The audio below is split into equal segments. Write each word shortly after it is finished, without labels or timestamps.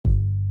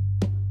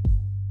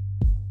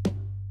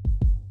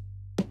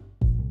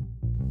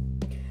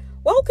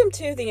Welcome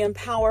to the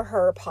Empower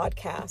Her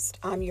podcast.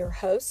 I'm your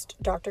host,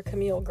 Dr.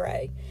 Camille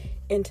Gray.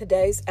 In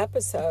today's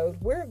episode,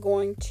 we're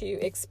going to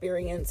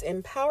experience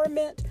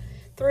empowerment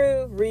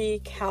through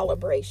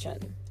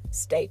recalibration.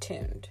 Stay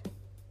tuned.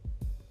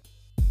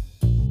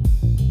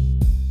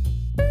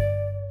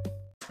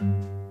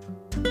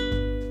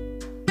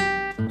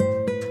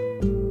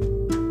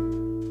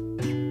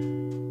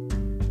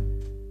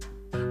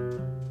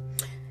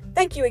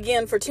 Thank you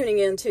again for tuning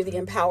in to the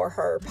Empower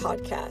Her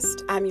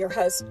podcast. I'm your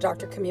host,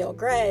 Dr. Camille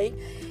Gray,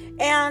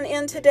 and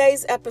in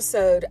today's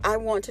episode, I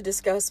want to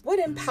discuss what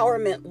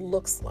empowerment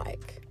looks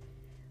like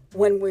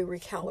when we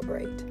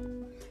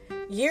recalibrate.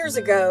 Years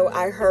ago,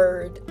 I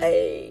heard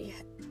a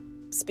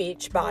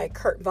speech by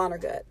Kurt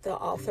Vonnegut, the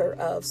author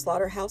of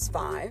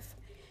Slaughterhouse-Five,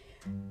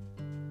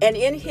 and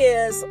in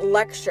his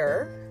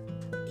lecture,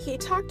 he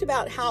talked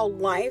about how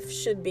life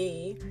should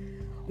be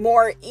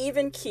more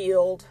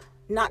even-keeled,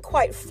 not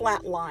quite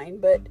flat line,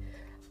 but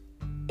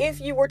if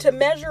you were to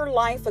measure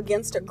life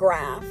against a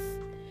graph,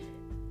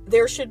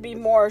 there should be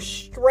more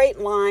straight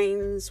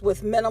lines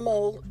with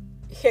minimal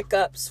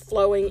hiccups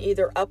flowing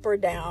either up or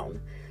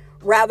down,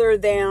 rather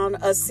than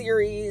a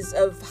series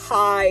of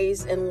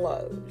highs and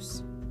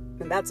lows.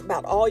 And that's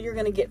about all you're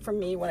going to get from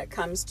me when it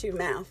comes to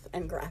math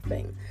and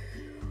graphing.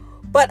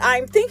 But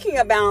I'm thinking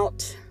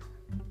about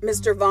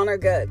Mr.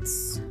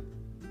 Vonnegut's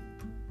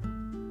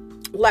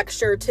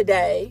lecture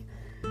today,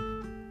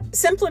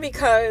 simply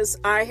because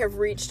I have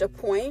reached a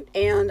point,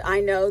 and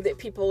I know that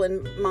people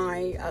in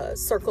my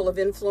circle of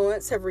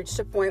influence have reached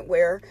a point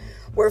where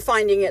we're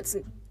finding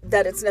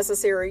that it's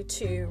necessary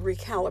to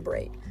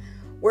recalibrate.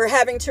 We're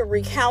having to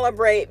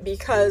recalibrate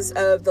because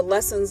of the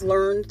lessons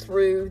learned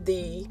through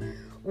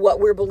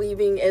what we're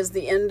believing is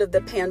the end of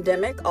the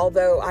pandemic,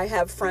 although I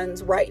have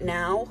friends right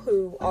now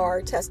who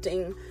are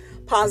testing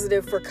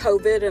positive for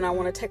COVID, and I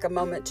want to take a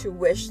moment to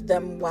wish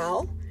them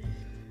well.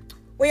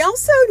 We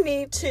also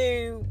need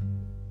to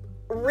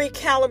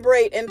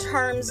recalibrate in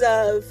terms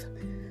of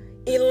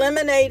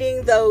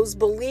eliminating those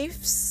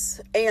beliefs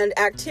and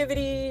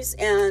activities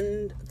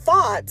and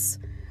thoughts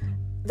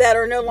that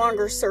are no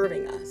longer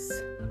serving us.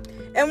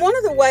 And one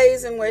of the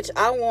ways in which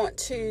I want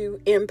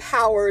to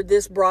empower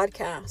this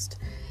broadcast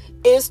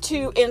is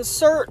to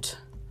insert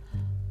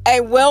a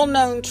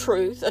well-known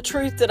truth, a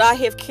truth that I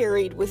have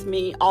carried with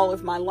me all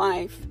of my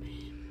life.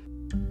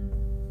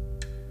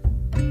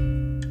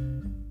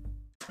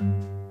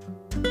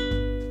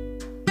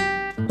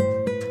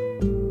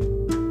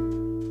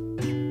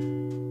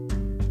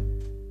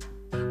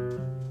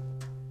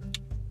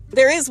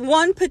 There is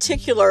one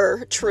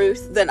particular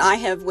truth that I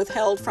have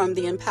withheld from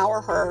the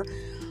Empower Her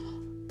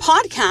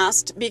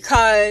podcast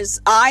because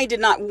I did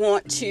not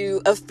want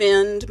to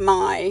offend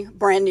my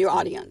brand new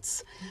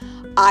audience.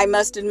 I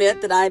must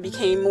admit that I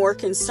became more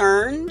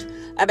concerned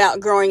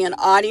about growing an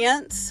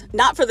audience,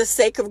 not for the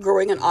sake of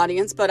growing an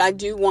audience, but I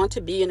do want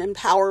to be an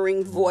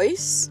empowering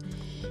voice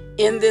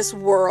in this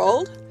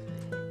world.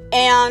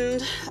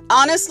 And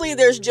honestly,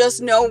 there's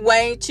just no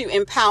way to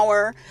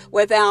empower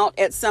without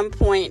at some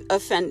point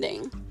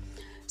offending.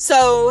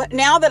 So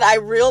now that I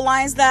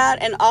realize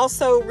that, and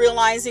also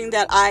realizing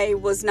that I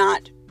was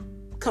not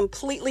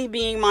completely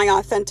being my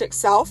authentic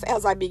self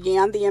as I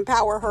began the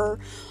Empower Her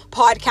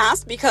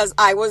podcast, because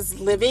I was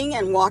living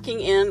and walking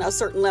in a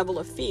certain level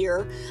of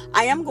fear,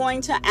 I am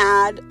going to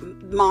add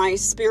my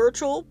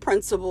spiritual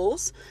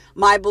principles,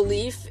 my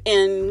belief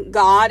in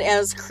God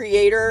as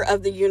creator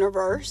of the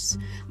universe,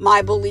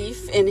 my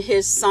belief in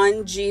his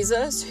son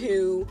Jesus,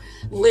 who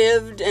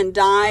lived and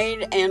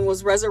died and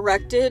was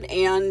resurrected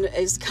and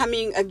is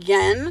coming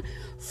again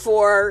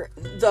for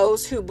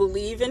those who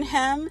believe in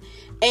him,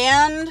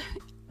 and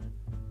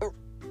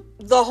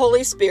the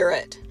Holy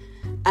Spirit,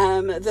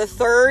 the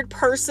third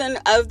person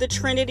of the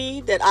Trinity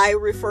that I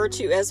refer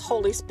to as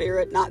Holy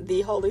Spirit, not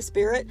the Holy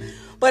Spirit.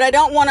 But I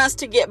don't want us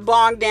to get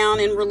bogged down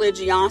in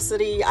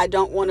religiosity. I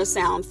don't want to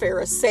sound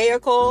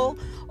pharisaical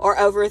or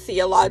over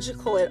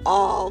theological at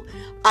all.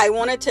 I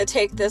wanted to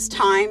take this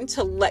time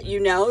to let you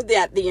know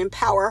that the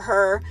Empower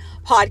Her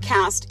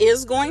podcast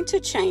is going to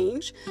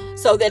change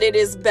so that it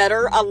is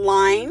better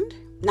aligned,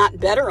 not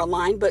better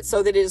aligned, but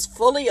so that it is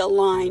fully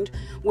aligned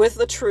with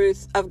the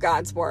truth of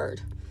God's word.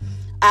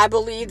 I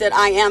believe that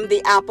I am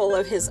the apple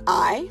of his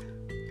eye,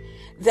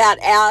 that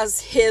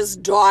as his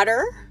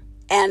daughter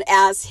and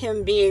as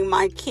him being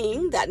my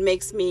king, that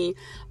makes me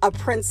a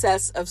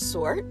princess of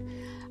sort.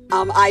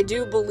 I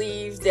do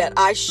believe that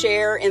I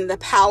share in the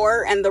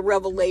power and the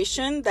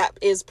revelation that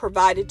is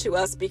provided to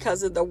us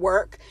because of the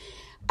work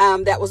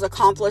that was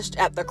accomplished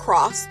at the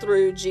cross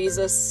through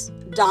Jesus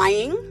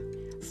dying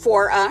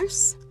for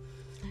us.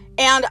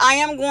 And I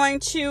am going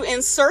to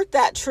insert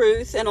that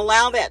truth and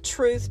allow that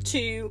truth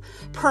to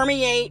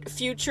permeate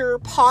future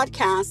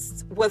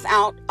podcasts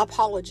without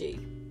apology.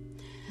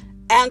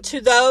 And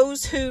to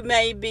those who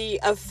may be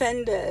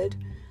offended,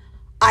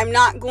 I'm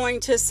not going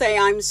to say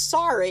I'm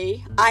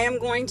sorry. I am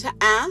going to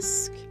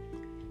ask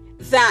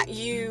that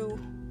you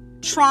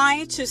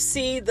try to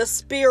see the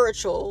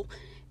spiritual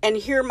and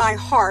hear my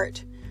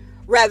heart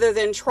rather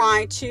than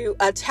try to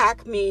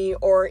attack me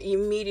or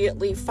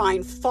immediately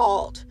find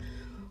fault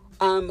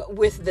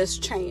with this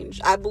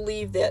change. I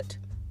believe that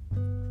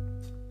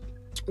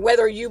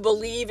whether you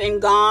believe in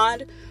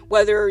God,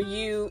 whether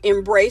you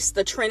embrace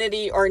the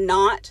Trinity or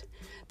not,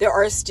 there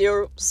are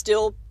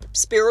still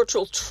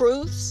spiritual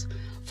truths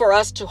for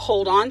us to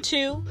hold on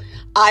to.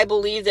 I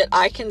believe that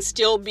I can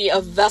still be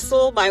a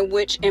vessel by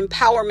which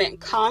empowerment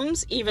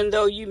comes, even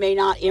though you may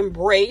not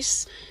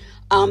embrace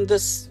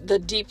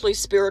the deeply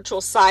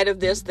spiritual side of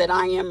this that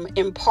I am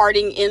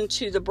imparting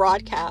into the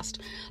broadcast.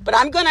 But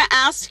I'm going to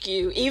ask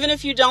you, even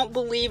if you don't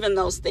believe in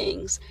those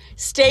things,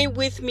 stay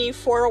with me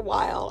for a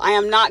while. I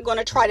am not going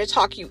to try to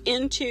talk you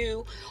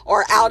into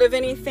or out of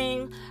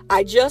anything.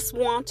 I just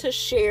want to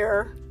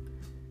share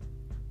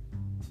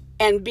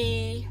and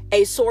be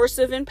a source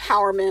of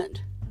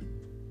empowerment.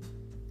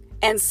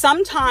 And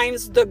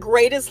sometimes the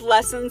greatest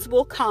lessons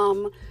will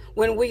come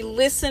when we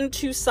listen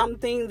to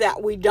something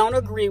that we don't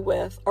agree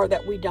with or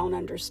that we don't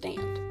understand.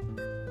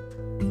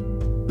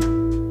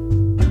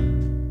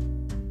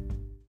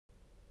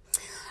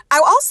 I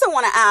also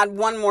want to add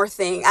one more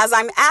thing. As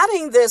I'm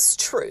adding this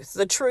truth,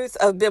 the truth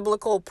of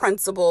biblical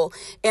principle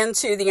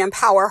into the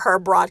Empower Her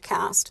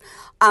broadcast,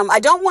 I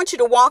don't want you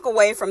to walk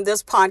away from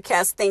this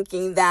podcast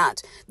thinking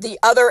that the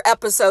other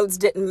episodes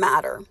didn't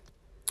matter.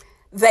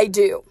 They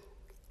do.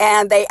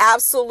 And they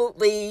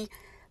absolutely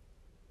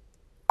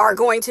are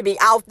going to be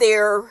out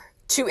there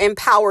to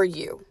empower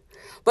you.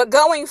 But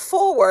going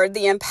forward,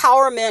 the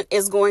empowerment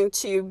is going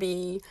to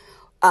be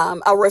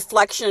a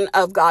reflection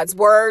of God's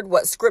word,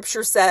 what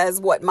scripture says,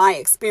 what my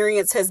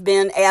experience has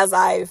been as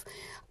I've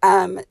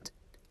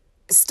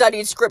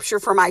studied scripture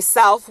for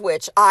myself,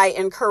 which I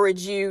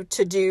encourage you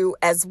to do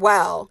as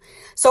well.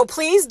 So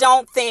please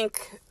don't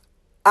think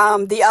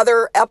the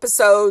other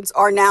episodes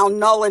are now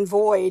null and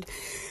void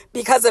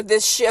because of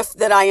this shift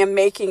that I am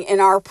making in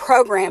our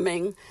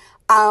programming.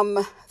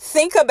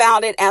 Think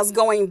about it as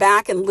going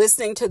back and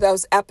listening to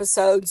those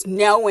episodes,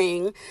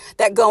 knowing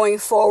that going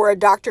forward,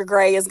 Dr.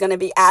 Gray is going to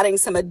be adding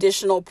some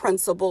additional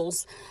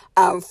principles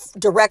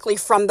directly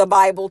from the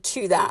Bible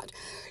to that.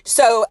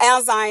 So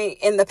as I,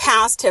 in the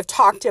past, have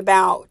talked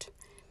about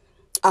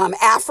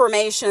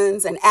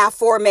affirmations and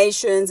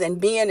afformations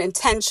and being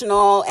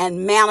intentional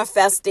and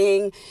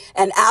manifesting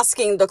and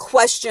asking the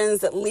questions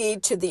that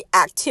lead to the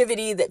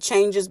activity that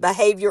changes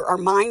behavior or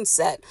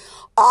mindset.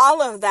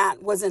 All of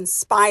that was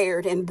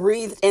inspired and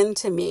breathed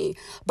into me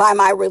by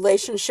my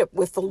relationship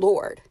with the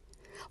Lord.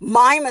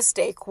 My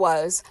mistake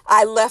was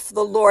I left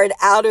the Lord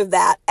out of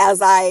that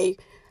as I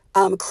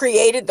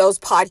created those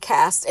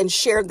podcasts and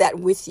shared that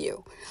with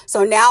you.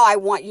 So now I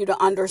want you to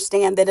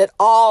understand that it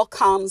all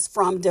comes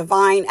from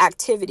divine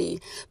activity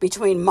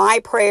between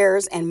my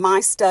prayers and my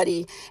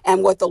study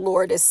and what the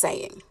Lord is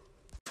saying.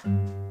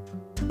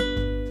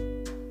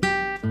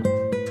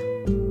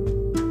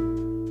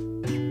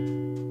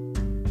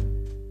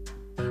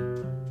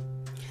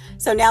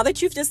 So now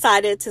that you've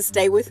decided to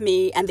stay with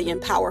me and the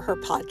Empower Her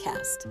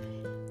podcast,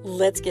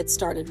 let's get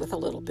started with a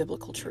little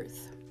biblical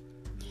truth.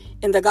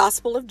 In the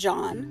Gospel of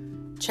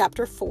John,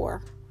 chapter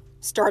 4,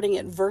 starting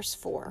at verse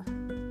 4,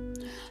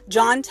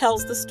 John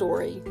tells the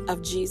story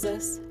of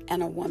Jesus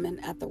and a woman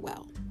at the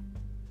well.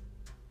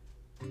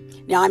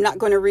 Now, I'm not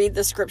going to read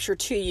the scripture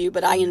to you,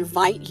 but I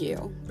invite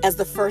you, as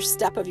the first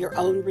step of your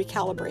own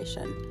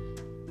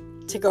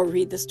recalibration, to go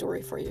read the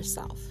story for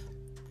yourself.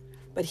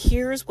 But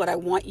here's what I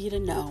want you to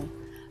know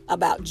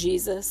about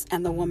Jesus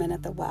and the woman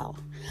at the well,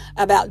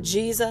 about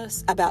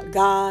Jesus, about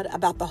God,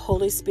 about the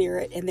Holy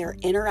Spirit and their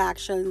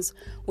interactions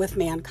with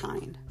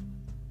mankind.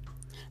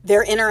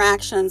 Their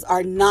interactions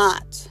are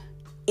not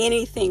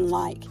anything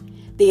like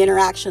the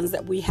interactions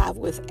that we have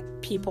with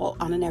people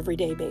on an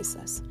everyday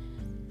basis.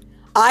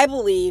 I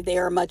believe they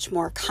are much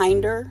more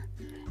kinder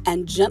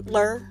and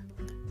gentler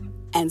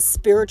and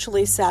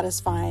spiritually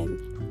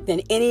satisfying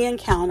than any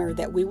encounter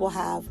that we will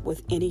have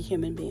with any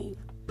human being.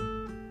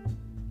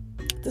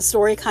 The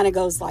story kind of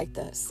goes like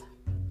this.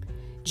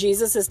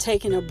 Jesus is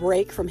taking a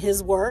break from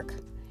his work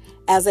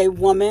as a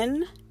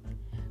woman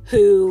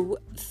who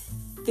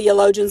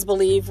theologians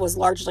believe was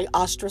largely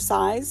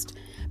ostracized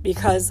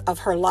because of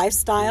her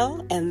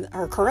lifestyle and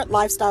her current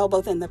lifestyle,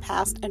 both in the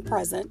past and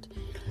present.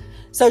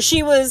 So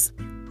she was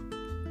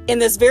in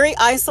this very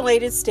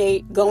isolated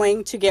state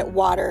going to get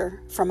water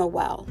from a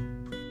well.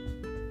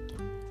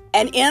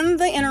 And in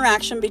the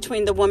interaction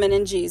between the woman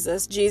and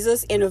Jesus,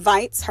 Jesus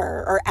invites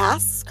her or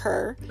asks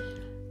her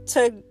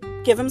to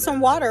give him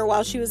some water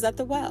while she was at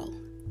the well.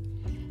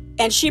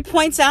 And she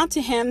points out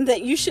to him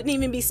that you shouldn't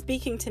even be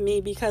speaking to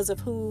me because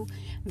of who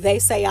they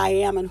say I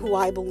am and who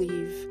I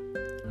believe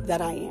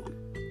that I am.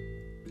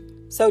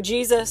 So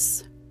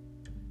Jesus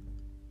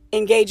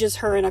engages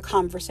her in a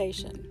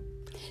conversation.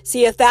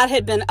 See, if that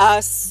had been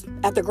us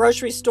at the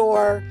grocery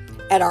store,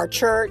 at our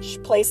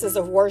church, places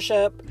of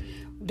worship,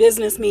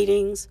 business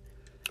meetings,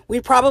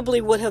 we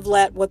probably would have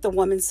let what the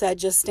woman said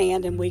just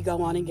stand and we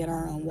go on and get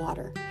our own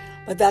water.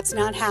 But that's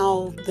not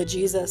how the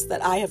Jesus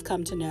that I have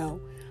come to know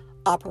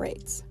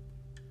operates.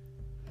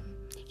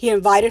 He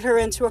invited her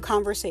into a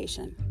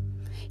conversation.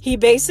 He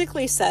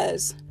basically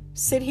says,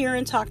 sit here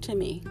and talk to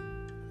me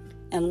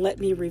and let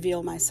me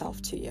reveal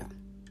myself to you.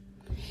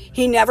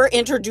 He never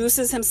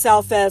introduces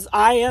himself as,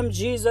 I am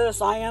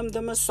Jesus, I am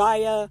the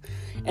Messiah,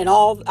 and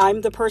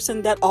I'm the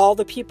person that all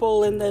the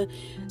people in the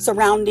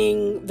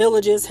surrounding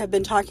villages have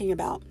been talking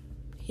about.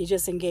 He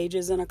just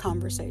engages in a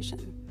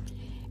conversation.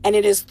 And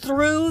it is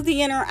through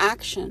the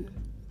interaction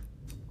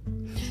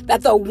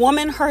that the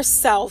woman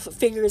herself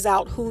figures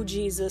out who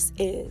Jesus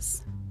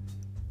is.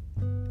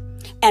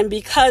 And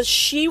because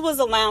she was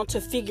allowed to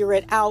figure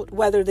it out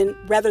rather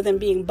than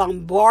being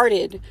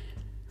bombarded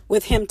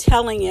with him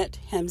telling it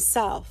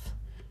himself,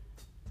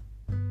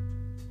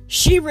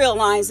 she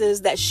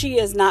realizes that she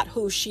is not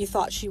who she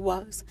thought she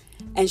was.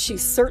 And she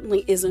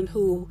certainly isn't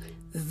who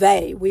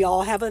we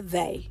all have a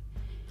they.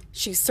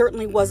 She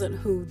certainly wasn't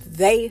who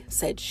they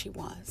said she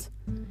was.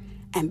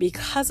 And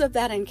because of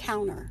that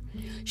encounter,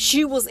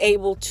 she was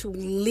able to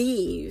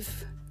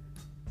leave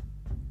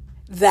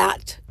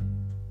that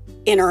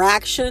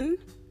interaction,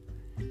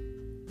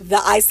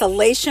 the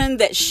isolation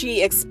that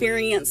she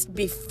experienced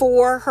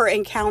before her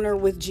encounter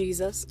with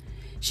Jesus.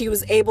 She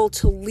was able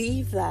to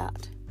leave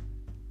that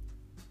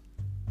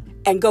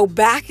and go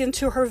back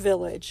into her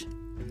village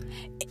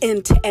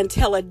and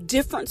tell a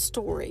different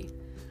story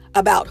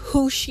about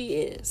who she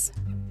is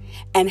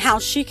and how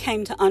she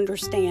came to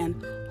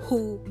understand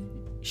who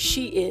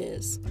she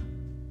is.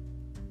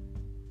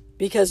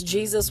 Because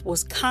Jesus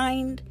was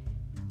kind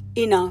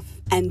enough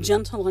and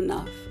gentle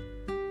enough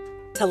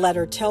to let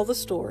her tell the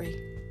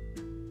story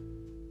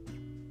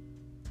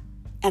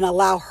and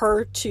allow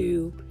her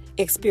to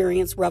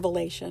experience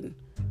revelation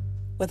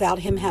without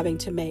him having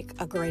to make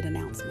a great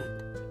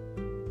announcement.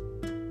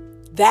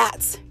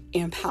 That's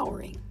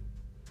empowering.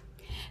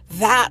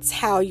 That's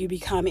how you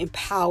become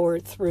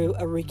empowered through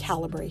a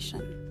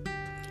recalibration.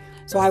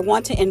 So I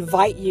want to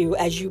invite you,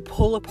 as you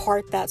pull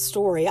apart that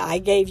story, I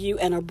gave you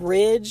an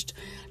abridged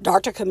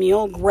Dr.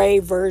 Camille Gray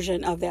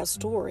version of that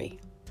story,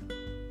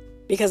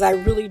 because I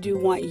really do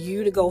want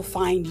you to go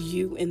find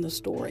you in the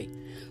story.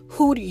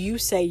 Who do you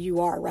say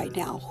you are right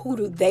now? Who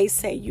do they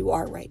say you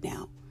are right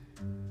now?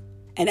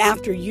 And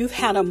after you've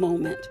had a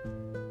moment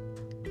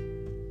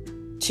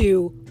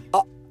to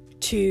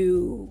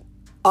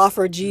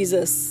offer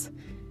Jesus,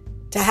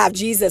 to have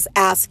Jesus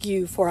ask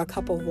you for a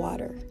cup of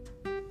water,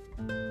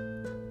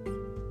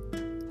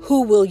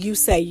 who will you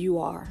say you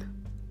are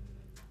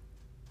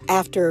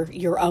after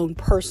your own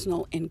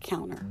personal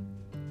encounter?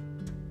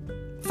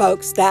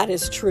 Folks, that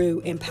is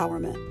true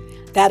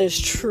empowerment. That is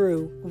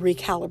true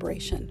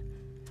recalibration.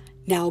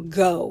 Now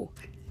go,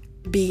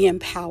 be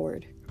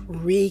empowered,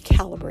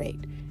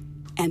 recalibrate,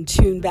 and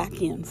tune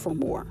back in for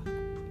more.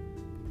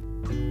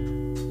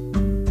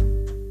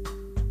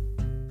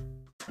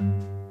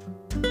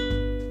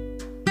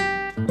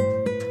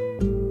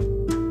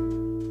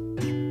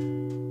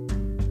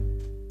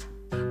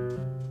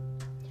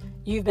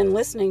 You've been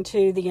listening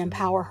to the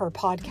Empower Her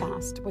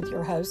podcast with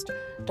your host,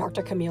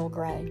 Dr. Camille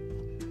Gray.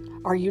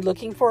 Are you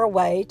looking for a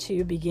way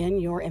to begin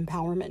your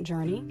empowerment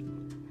journey?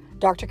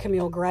 Dr.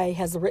 Camille Gray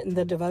has written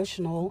the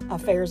devotional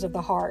Affairs of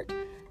the Heart,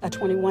 a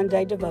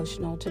 21-day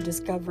devotional to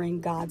discovering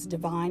God's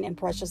divine and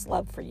precious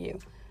love for you.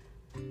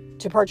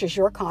 To purchase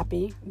your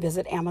copy,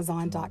 visit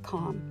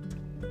Amazon.com.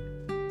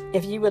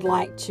 If you would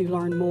like to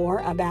learn more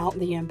about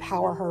the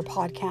Empower Her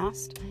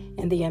podcast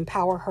and the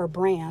Empower Her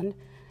brand,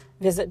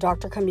 visit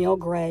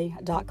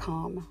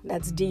drcamillegray.com.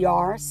 That's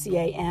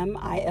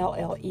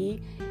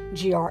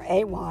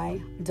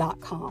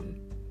drcamillegray.com.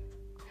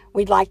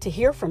 We'd like to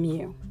hear from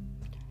you.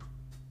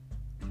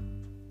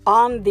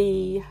 On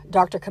the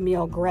Dr.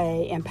 Camille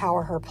Gray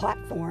Empower Her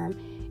platform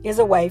is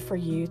a way for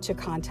you to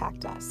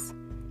contact us.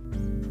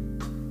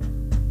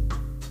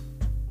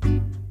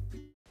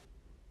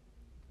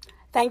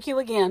 Thank you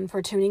again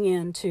for tuning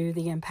in to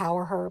the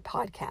Empower Her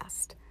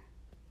podcast.